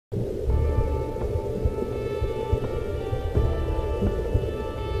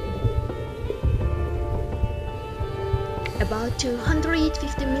about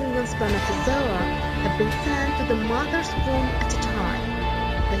 250 million spermatozoa have been sent to the mother's womb at a time.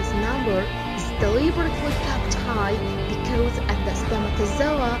 This number is deliberately kept high because as the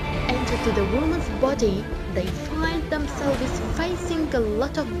spermatozoa enter to the woman's body, they find themselves facing a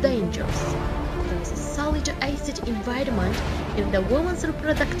lot of dangers. There is a solid acid environment in the woman's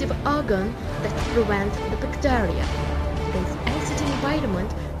reproductive organ that prevents the bacteria. This acid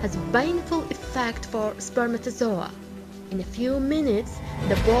environment has baneful effect for spermatozoa. In a few minutes,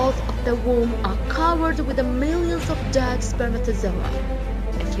 the walls of the womb are covered with millions of dead spermatozoa.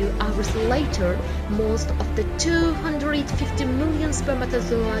 A few hours later, most of the 250 million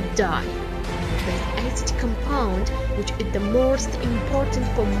spermatozoa die. This acid compound, which is the most important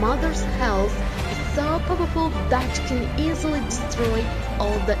for mother's health, is so powerful that it can easily destroy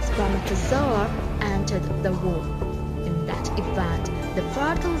all the spermatozoa entered the womb. In that event, the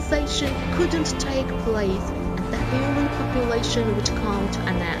fertilization couldn't take place and the human population would come to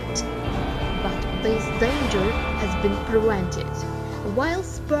an end. But this danger has been prevented. While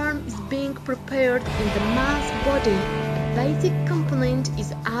sperm is being prepared in the man's body, a basic component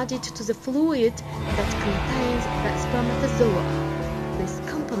is added to the fluid that contains the spermatozoa. This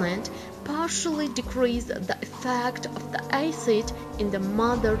component partially decreases the effect of the acid in the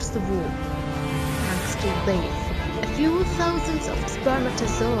mother's womb. Thanks to this, a few thousands of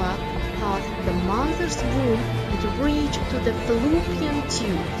spermatozoa past the mother's womb and reach to the fallopian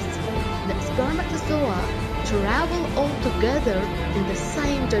tubes. The spermatozoa travel all together in the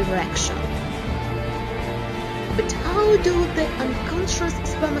same direction. But how do the unconscious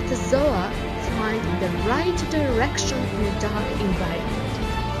spermatozoa find the right direction in a dark environment?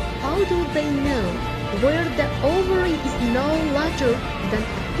 How do they know where the ovary is no larger than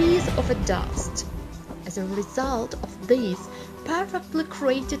a piece of dust? As a result of this perfectly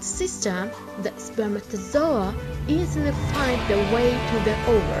created system, the spermatozoa easily find the way to the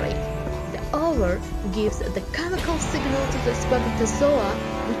ovary. The ovary gives the chemical signal to the spermatozoa,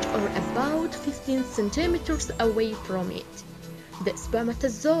 which are about 15 centimeters away from it. The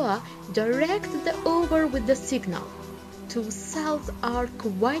spermatozoa direct the ovary with the signal. Two cells are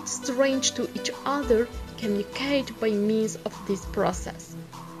quite strange to each other, communicate by means of this process.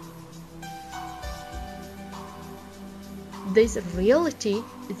 This reality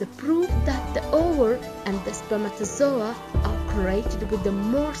is a proof that the ovary and the spermatozoa are created with the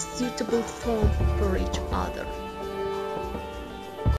more suitable form for each other.